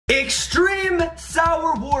Extreme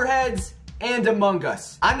Sour Warheads and Among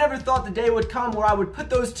Us. I never thought the day would come where I would put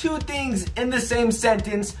those two things in the same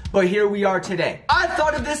sentence, but here we are today. I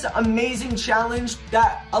thought of this amazing challenge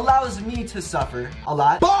that allows me to suffer a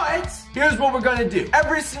lot, but here's what we're gonna do.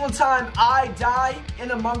 Every single time I die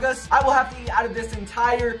in Among Us, I will have to eat out of this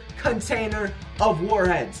entire container of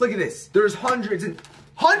warheads. Look at this. There's hundreds in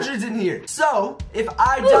here. So, if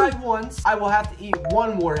I die once, I will have to eat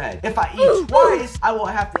 1 warhead. If I eat twice, I will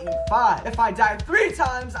have to eat 5. If I die 3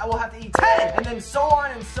 times, I will have to eat 10. And then so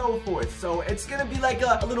on and so forth. So, it's gonna be like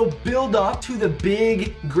a little build up to the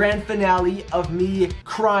big grand finale of me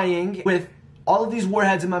crying with all of these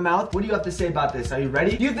warheads in my mouth. What do you have to say about this? Are you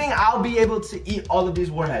ready? Do you think I'll be able to eat all of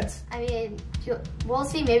these warheads? I mean, we'll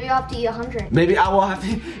see. Maybe I'll have to eat 100. Maybe I will have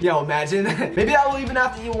to, yo, imagine. Maybe I will even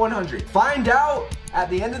have to eat 100. Find out at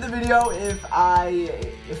the end of the video if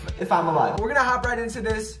I'm alive. We're gonna hop right into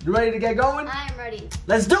this. You ready to get going? I am ready.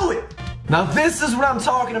 Let's do it. Now this is what I'm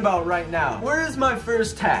talking about right now. Where is my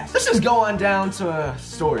first task? Let's just go on down to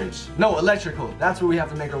storage. No, electrical. That's where we have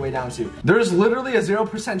to make our way down to. There's literally a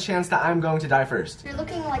 0% chance that I'm going to die first. You're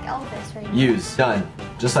looking like Elvis right now. Use. Done.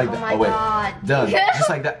 Just like that. Oh my God. Done. Just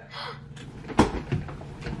like that.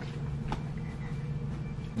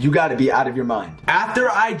 You gotta be out of your mind. After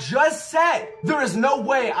I just said, there is no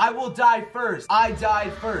way I will die first. I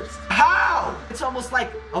died first. How? It's almost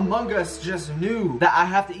like Among Us just knew that I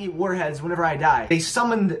have to eat warheads whenever I die. They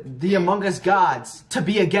summoned the Among Us gods to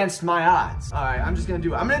be against my odds. All right, I'm just gonna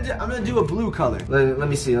do it. I'm gonna do a blue color. Let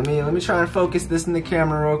me see. Let me try and focus this in the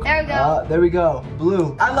camera real quick. There we go. There we go.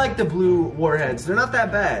 Blue. I like the blue warheads. They're not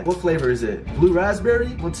that bad. What flavor is it? Blue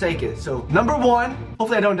raspberry? We'll take it. So number 1.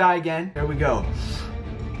 Hopefully I don't die again. There we go.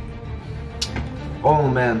 Oh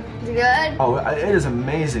man. Is it good? Oh, it is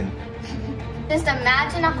amazing. Just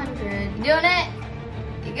imagine 100. You doing it?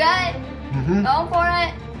 You good? Mm-hmm. Going for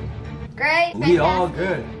it? Great. We all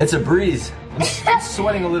good. It's a breeze. I'm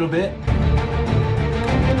sweating a little bit.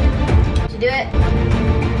 Did you do it?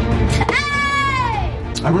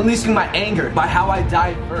 Hey! I'm releasing my anger by how I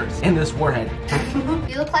died first in this warhead.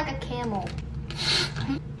 You look like a camel.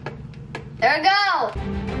 There we go.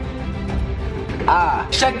 Ah,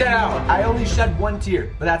 check that out. I only shed 1 tear,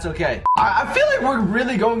 but that's okay. I feel like we're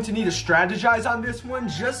really going to need to strategize on this one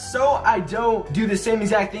just so I don't do the same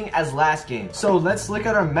exact thing as last game. So let's look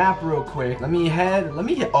at our map real quick.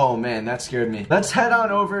 Oh man, that scared me. Let's head on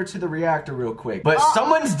over to the reactor real quick. But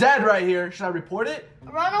someone's dead right here. Should I report it?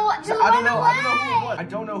 Run away. I don't know who it was. I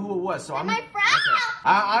don't know who it was. So my friend. Okay.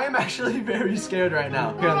 I am actually very scared right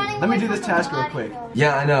now. Here, let me do this task real quick. Though.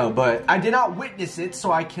 Yeah, I know, but I did not witness it,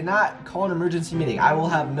 so I cannot call an emergency meeting. I will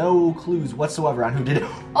have no clues whatsoever on who did it.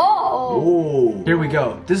 Oh, here we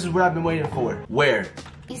go. This is what I've been waiting for. Where?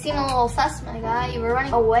 You seem a little sus, my guy. You were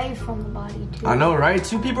running away from the body, too. I know, right?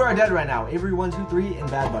 2 people are dead right now. Avery 123 and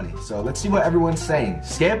Bad Bunny. So let's see what everyone's saying.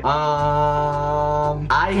 Skip.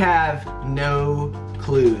 I have no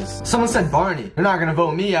clues. Someone said Barney. You're not gonna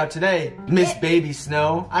vote me out today, Miss Baby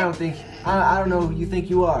Snow. I don't know who you think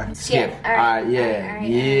you are. Skip. All right.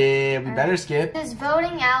 Yeah, we better skip. Does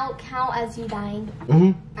voting out count as you dying?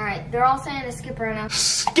 Mm-hmm. All right, they're all saying to skip right now.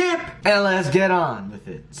 Skip, and let's get on with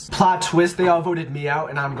it. Plot twist, they all voted me out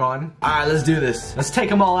and I'm gone. All right, let's do this. Let's take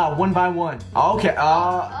them all out one by one. Okay,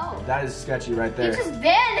 that is sketchy right there. You just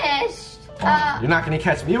vanished. You're not gonna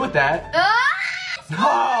catch me with that.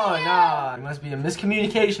 Oh, no. There must be a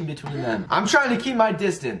miscommunication between them. I'm trying to keep my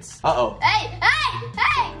distance. Uh-oh. Hey!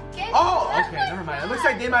 Oh, okay, never mind. It looks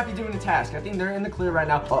like they might be doing a task. I think they're in the clear right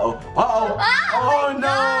now. Uh-oh. Oh, no.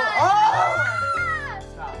 Oh!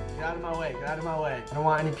 Stop. Get out of my way. Get out of my way. I don't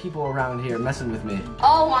want any people around here messing with me.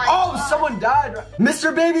 Oh, my God. Someone died.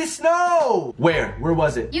 Mr. Baby Snow! Where? Where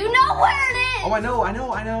was it? You know where it is. Oh, I know.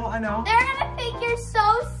 They're gonna think you're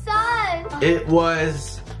so sus. It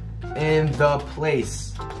was in the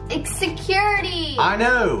place. It's security. I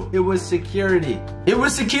know. It was security. It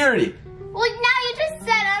was security. Well, now you just said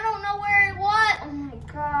I don't know where it was. Oh my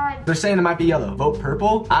God. They're saying it might be yellow. Vote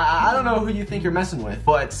purple? I don't know who you think you're messing with,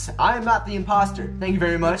 but I am not the imposter. Thank you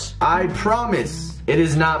very much. I promise it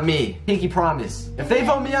is not me. Pinky promise. If they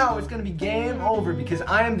vote me out, it's gonna be game over because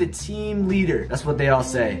I am the team leader. That's what they all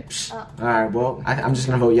say. Alright, well, I'm just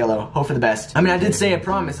gonna vote yellow. Hope for the best. I mean, I did say a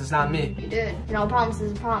promise. It's not me. You did. No promise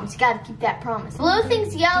is a promise. You gotta keep that promise. Blue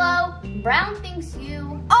thinks yellow. Brown thinks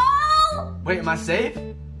you. Oh! Wait, am I safe?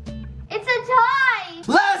 It's a tie!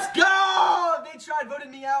 Let's go! They tried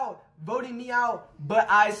voting me out, but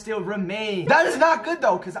I still remain. That is not good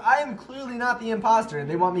though, because I am clearly not the imposter and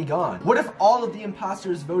they want me gone. What if all of the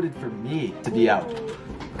imposters voted for me to be out?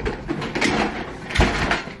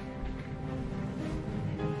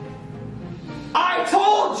 I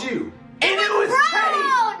told you!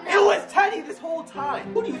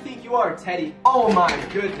 time. Who do you think you are, Teddy? Oh my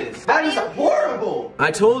goodness. That is horrible.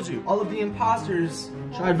 I told you. All of the imposters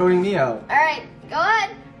tried voting me out. All right, go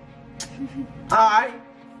ahead. All right.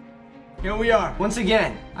 Here we are. Once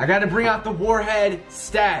again, I gotta bring out the warhead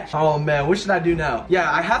stash. Oh man, what should I do now?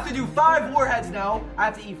 Yeah, I have to do 5 warheads now. I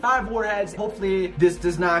have to eat 5 warheads. Hopefully, this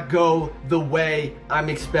does not go the way I'm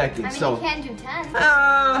expecting. I mean, you can do 10.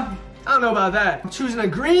 I don't know about that. I'm choosing a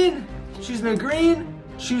green, choosing a green,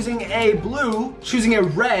 choosing a blue, choosing a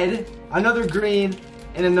red, another green,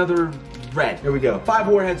 and another red. Here we go. 5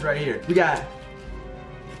 warheads right here. We got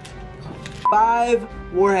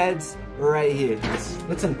 5 warheads right here.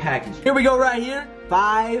 Let's unpackage. Here we go right here.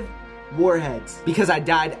 5 warheads because I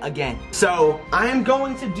died again. So I am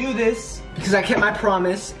going to do this because I kept my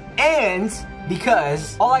promise and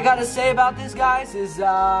because all I gotta say about this, guys, is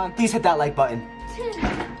please hit that like button.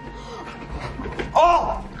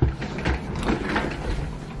 Oh!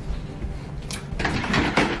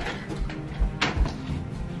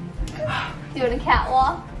 Doing a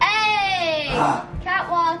catwalk. Hey!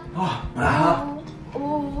 Catwalk.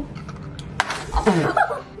 Ooh.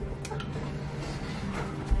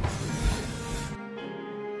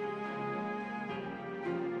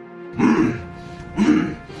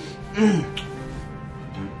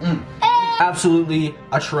 Absolutely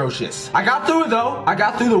atrocious. I got through though. I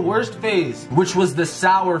got through the worst phase, which was the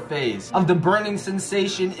sour phase of the burning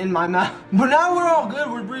sensation in my mouth. But now we're all good.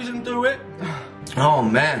 We're breezing through it. Oh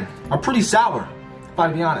man, I'm pretty sour, if I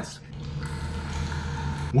to be honest.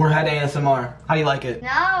 Warhead ASMR. How do you like it? No,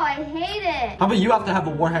 I hate it. How about you have to have a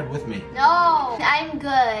warhead with me? No, I'm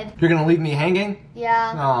good. You're gonna leave me hanging?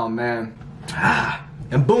 Yeah. Oh man.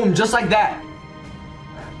 And boom, just like that.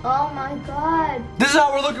 Oh my god. This is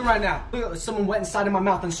how we're looking right now. Look, someone went inside of my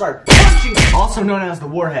mouth and started punching. Also known as the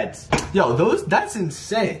warheads. Yo, that's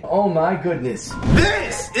insane. Oh my goodness.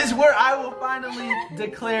 This is where I will finally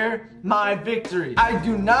declare my victory. I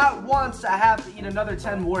do not want to have to eat another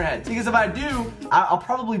 10 warheads. Because if I do, I'll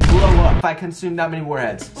probably blow up if I consume that many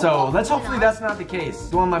warheads. So let's hopefully that's not the case.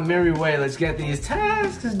 Go on my merry way. Let's get these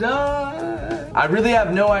tasks done. I really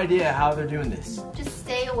have no idea how they're doing this. Just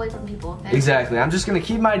stay away from people, okay? Exactly. I'm just gonna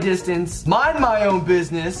keep my distance, mind my own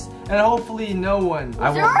business, and hopefully no one. Is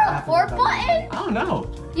there a report button? I don't know.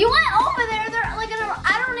 You went over there. They're like,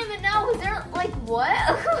 I don't even know. Is there like what?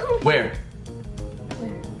 Where?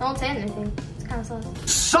 Don't say anything. It's kind of sus.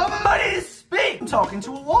 Somebody speak! I'm talking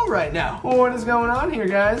to a wall right now. What is going on here,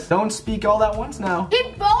 guys? Don't speak all at once now. He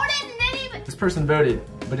voted and didn't even. This person voted,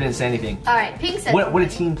 but didn't say anything. All right, Pink said. What a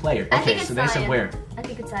team player. I Okay, think it's so they said Cyan. where? I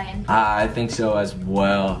think it's Cyan. I think so as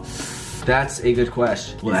well. That's a good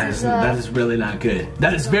question. Well, that is really not good.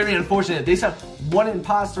 That is very unfortunate. They said 1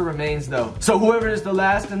 imposter remains though. So whoever is the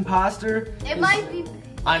last imposter. It might be.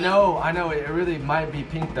 I know. It really might be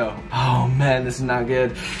Pink though. Oh man, this is not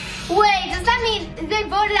good. Wait, does that mean they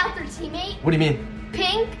voted out their teammate? What do you mean?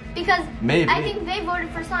 Pink? Because maybe. I think they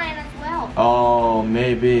voted for Cyan as well. Oh,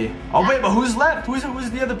 maybe. Oh wait, but who's left? Who's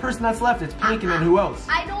the other person that's left? It's Pink and then who else?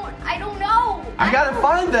 I don't know. I gotta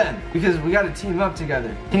find them because we gotta team up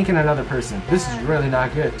together. Pink and another person. This is really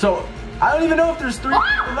not good. So I don't even know if there's 3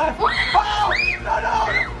 people left. Oh!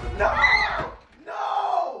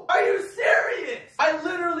 No! Are you serious? I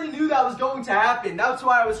literally knew that was going to happen. That's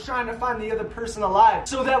why I was trying to find the other person alive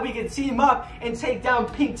so that we could team up and take down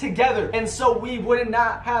Pink together, and so we would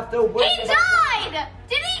not have to work. He died!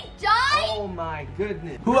 Did he die? Oh my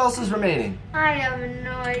goodness. Who else is remaining? I have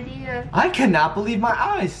no idea. I cannot believe my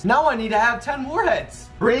eyes. Now I need to have 10 warheads.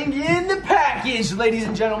 Bring in the package, ladies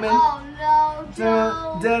and gentlemen. Oh no,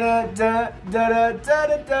 Joe.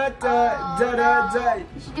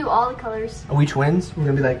 You should do all the colors. Are we twins? We're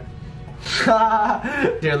gonna be like,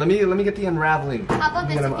 here, let me get the unraveling. How about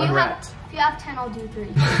this? If you have 10, I'll do 3.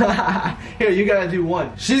 Here, you gotta do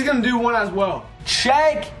 1. She's gonna do 1 as well.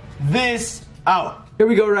 Check this out. Here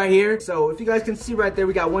we go right here. So if you guys can see right there,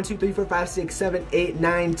 we got 1, 2, 3, 4, 5, 6, 7, 8,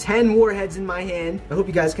 9, 10 warheads in my hand. I hope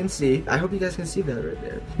you guys can see. I hope you guys can see that right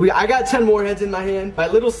there. I got 10 warheads in my hand. My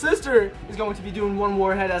little sister is going to be doing 1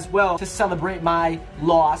 warhead as well to celebrate my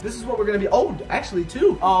loss. This is what we're gonna be. Oh, actually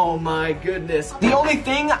 2. Oh my goodness. The only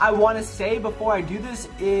thing I want to say before I do this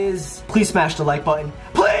is please smash the like button.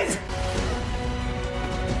 Please!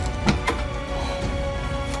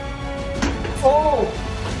 Oh!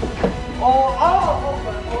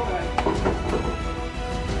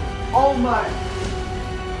 Oh my.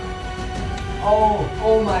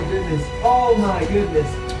 Oh my goodness. Oh my goodness.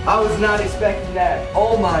 I was not expecting that.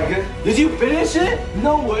 Oh my goodness. Did you finish it?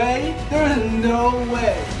 No way. There's no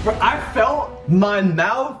way. I felt my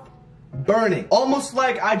mouth burning. Almost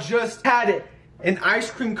like I just had it an ice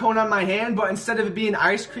cream cone on my hand, but instead of it being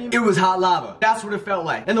ice cream, it was hot lava. That's what it felt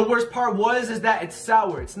like. And the worst part is that it's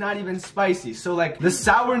sour. It's not even spicy. So like the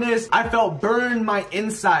sourness, I felt burned my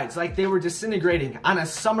insides like they were disintegrating on a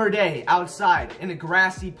summer day outside in a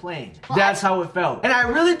grassy plain. That's how it felt. And I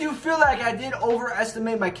really do feel like I did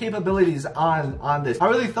overestimate my capabilities on this. I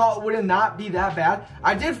really thought it would not be that bad.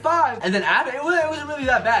 I did 5, and then after, it wasn't really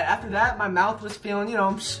that bad. After that, my mouth was feeling, you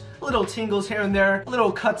know, little tingles here and there,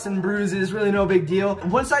 little cuts and bruises, really no big deal.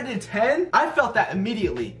 Once I did 10, I felt that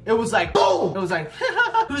immediately. It was like, boom! It was like,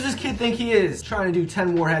 who's this kid think he is? Trying to do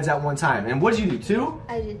 10 warheads at one time. And what did you do, 2?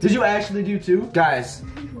 I did 2. Did you actually do 2? Guys,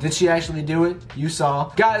 did she actually do it? You saw.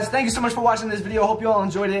 Guys, thank you so much for watching this video. Hope you all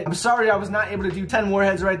enjoyed it. I'm sorry I was not able to do 10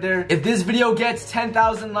 warheads right there. If this video gets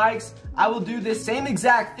 10,000 likes, I will do this same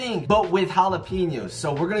exact thing, but with jalapenos.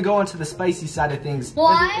 So we're gonna go on to the spicy side of things.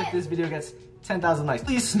 What? If this video gets 10,000 likes,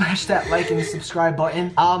 please smash that like and subscribe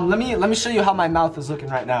button. Let me show you how my mouth is looking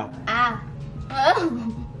right now.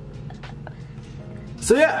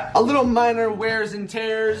 So yeah, a little minor wears and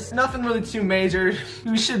tears, nothing really too major.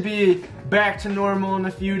 We should be back to normal in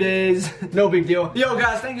a few days. No big deal. Yo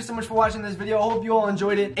guys, thank you so much for watching this video. I hope you all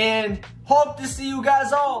enjoyed it, and hope to see you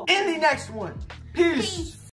guys all in the next one. Peace.